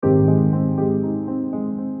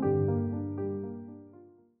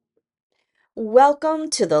Welcome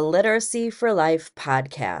to the Literacy for Life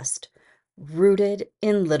podcast, Rooted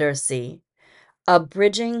in Literacy, a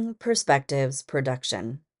Bridging Perspectives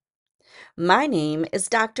production. My name is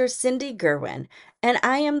Dr. Cindy Gerwin, and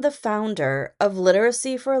I am the founder of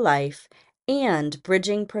Literacy for Life and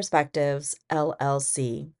Bridging Perspectives,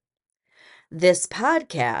 LLC. This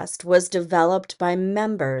podcast was developed by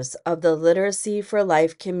members of the Literacy for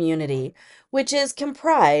Life community, which is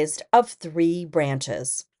comprised of 3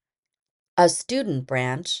 branches: a student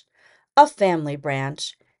branch, a family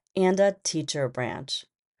branch, and a teacher branch.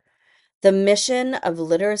 The mission of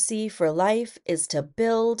Literacy for Life is to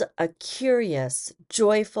build a curious,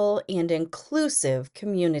 joyful, and inclusive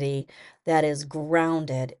community that is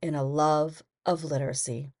grounded in a love of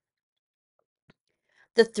literacy.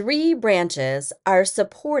 The 3 branches are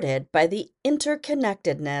supported by the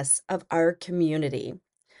interconnectedness of our community.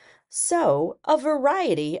 So, a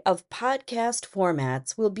variety of podcast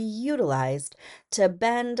formats will be utilized to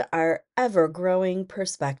bend our ever-growing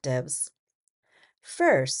perspectives.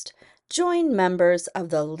 First, join members of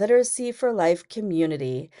the Literacy for Life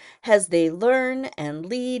community as they learn and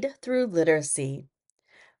lead through literacy.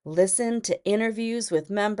 Listen to interviews with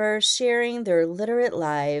members sharing their literate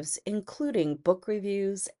lives, including book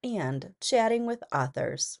reviews and chatting with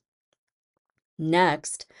authors.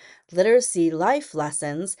 Next, Literacy Life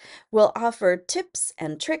Lessons will offer tips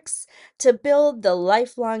and tricks to build the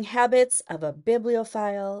lifelong habits of a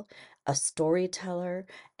bibliophile, a storyteller,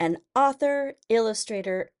 an author,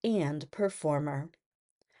 illustrator, and performer.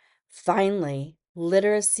 Finally,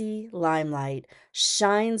 Literacy Limelight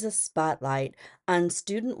shines a spotlight on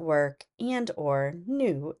student work and/or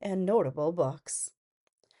new and notable books.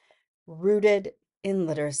 Rooted in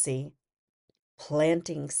literacy,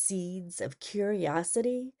 planting seeds of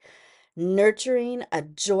curiosity, nurturing a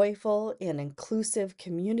joyful and inclusive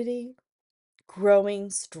community, growing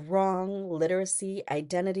strong literacy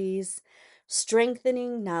identities,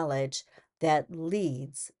 strengthening knowledge that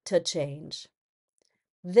leads to change.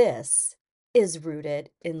 This is Rooted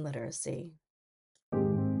in Literacy.